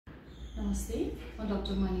नमस्ते, म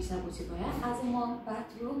डाक्टर मनीषा भोचेभया। आज म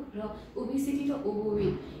बाथ रोग र ओबेसिटी र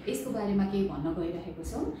ओभरवेट यसको बारेमा केही भन्न गइरहेको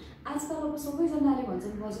छौँ। आजकल अब सबैजनाले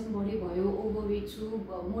भन्छन् वजन बढी भयो, ओभरवेट छु,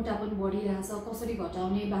 मोटापन बढिरहेछ, कसरी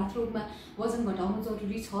घटाउने, बाथ रोगमा वजन घटाउनु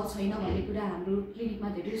जरुरी छ छैन भन्ने कुरा हाम्रो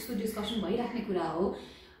क्लिनिकमा धेरै जस्तो डिस्कसन भइराख्ने कुरा हो।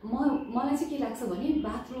 मलाई चाहिँ के लाग्छ भने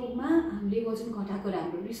बाथ रोगमा हामीले वजन घटाएको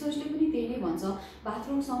राम्रो। रिसर्चले पनि त्यही नै भन्छ। बाथ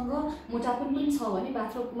रोगसँग मोटापन पनि छ भने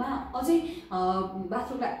बाथ रोगमा अझै बाथ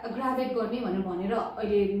रोगलाई अग्रावेट गर्ने भनेर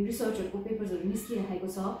अहिले रिसर्चहरूको पेपर्सहरू निस्किरहेको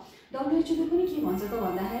छ। WHO पनि के भन्छ त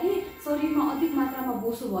भन्दाखेरि शरीरमा अधिक मात्रामा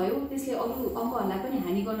बोसो भयो, त्यसले अरू अङ्गहरूलाई पनि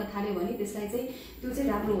हानि गर्न थाल्यो भने त्यसलाई चाहिँ त्यो चाहिँ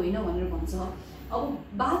राम्रो होइन भनेर भन्छ। अब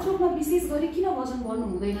बाथ रोगमा विशेष गरी किन वजन बढ्नु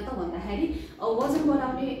हुँदैन त भन्दाखेरि वजन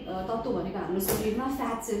बढाउने तत्त्व भनेको हाम्रो शरीरमा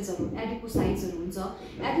फ्याट सेल्सहरू, एडिपोसाइट्सहरू हुन्छ।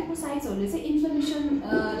 एडिपोसाइट्सहरूले चाहिँ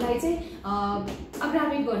इन्फ्लेमेसनलाई चाहिँ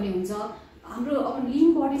अग्रावेट गर्ने हुन्छ। हाम्रो अब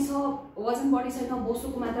लिन बडी छ, वजन बढी छैन,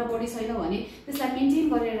 बोसोको मात्रा बढी छैन भने त्यसलाई मेन्टेन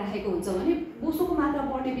गरेर राखेको हुन्छ भने बोसोको मात्रा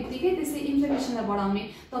बढ्ने बित्तिकै त्यसले इन्फ्लेमेसनलाई बढाउने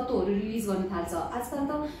तत्त्वहरू रिलिज गर्न थाल्छ। आजकल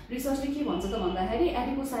त रिसर्चले के भन्छ त भन्दाखेरि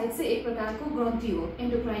एडिपोसाइट चाहिँ एक प्रकारको ग्रन्थि हो,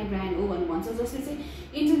 एन्डोक्राइन ग्ल्यान्ड हो भनेर भन्छ, जसले चाहिँ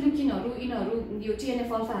इन्टरल्युकिनहरू यिनीहरू यो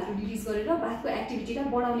TNF अल्फाहरू रिलिज गरेर बाथको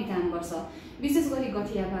एक्टिभिटीलाई बढाउने काम गर्छ। विशेष गरी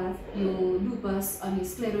गठियाबाथ, यो लुपस अनि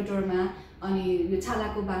स्क्लेरोडर्मा अनि यो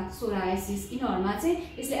छालाको बाथ, सोरायसिस यिनीहरूमा चाहिँ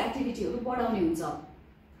यसले एक्टिभिटीहरू बढाउने हुन्छ।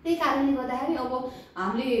 त्यही कारणले गर्दाखेरि अब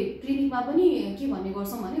हामीले क्लिनिकमा पनि के भन्ने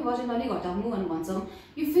गर्छौँ भने वजन अलि घटाउनु भनेर भन्छौँ।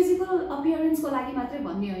 यो फिजिकल अपियरेन्सको लागि मात्रै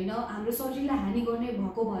भन्ने होइन, हाम्रो शरीरलाई हानि गर्ने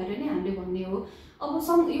भएको भएर नै हामीले भन्ने हो। अब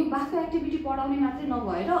यो बाथको एक्टिभिटी बढाउने मात्रै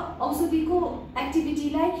नभएर औषधिको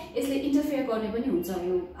एक्टिभिटीलाई यसले इन्टरफेयर गर्ने पनि हुन्छ।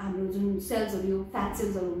 यो हाम्रो जुन सेल्सहरू, यो फ्याट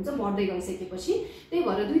सेल्सहरू हुन्छ बढ्दै गइसकेपछि, त्यही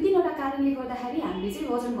भएर 2-3वटा कारणले गर्दाखेरि हामीले चाहिँ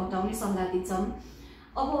वजन घटाउने सल्लाह दिन्छौँ।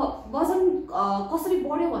 अब वजन कसरी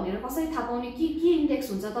बढ्यो भनेर कसरी थाहा पाउने के इन्डेक्स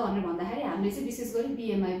हुन्छ त भनेर भन्दाखेरि हामीले चाहिँ विशेष गरी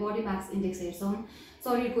BMI, बडी मास इन्डेक्स हेर्छौँ।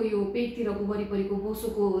 शरीरको यो पेटतिरको वरिपरिको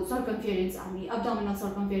बोसोको सर्कमफेरेन्स, हामी अब्डोमिनल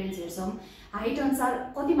सर्कमफेरेन्स हेर्छौँ। हाइट अनुसार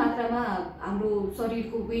कति मात्रामा हाम्रो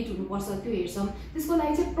शरीरको वेट हुनुपर्छ त्यो हेर्छौँ। त्यसको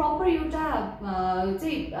लागि चाहिँ प्रपर एउटा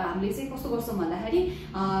चाहिँ हामीले चाहिँ कस्तो गर्छौँ भन्दाखेरि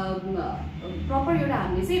प्रपर एउटा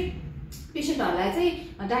हामीले चाहिँ पेसेन्टहरूलाई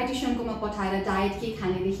चाहिँ डाइटिसियनकोमा पठाएर डायट के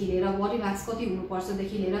खानेदेखि लिएर बडी मास कति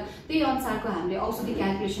हुनुपर्छदेखि लिएर त्यही अनुसारको हामीले औषधि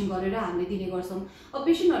क्यालकुलेसन गरेर हामीले दिने गर्छौँ। अब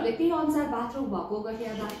पेसेन्टहरूले त्यही अनुसार बाथ रोग भएको,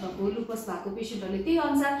 गठियाबाथ भएको, लुपस भएको पेसेन्टहरूले त्यही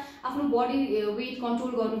अनुसार आफ्नो बडी वेट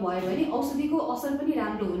कन्ट्रोल गर्नुभयो भने औषधिको असर पनि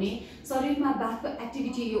राम्रो हुने, शरीरमा बाथको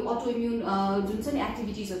एक्टिभिटी यो अटोइम्युन जुन छ नि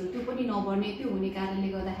एक्टिभिटिजहरू त्यो पनि नबढ्ने, त्यो हुने कारणले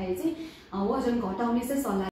गर्दाखेरि चाहिँ वजन घटाउने चाहिँ सल्लाह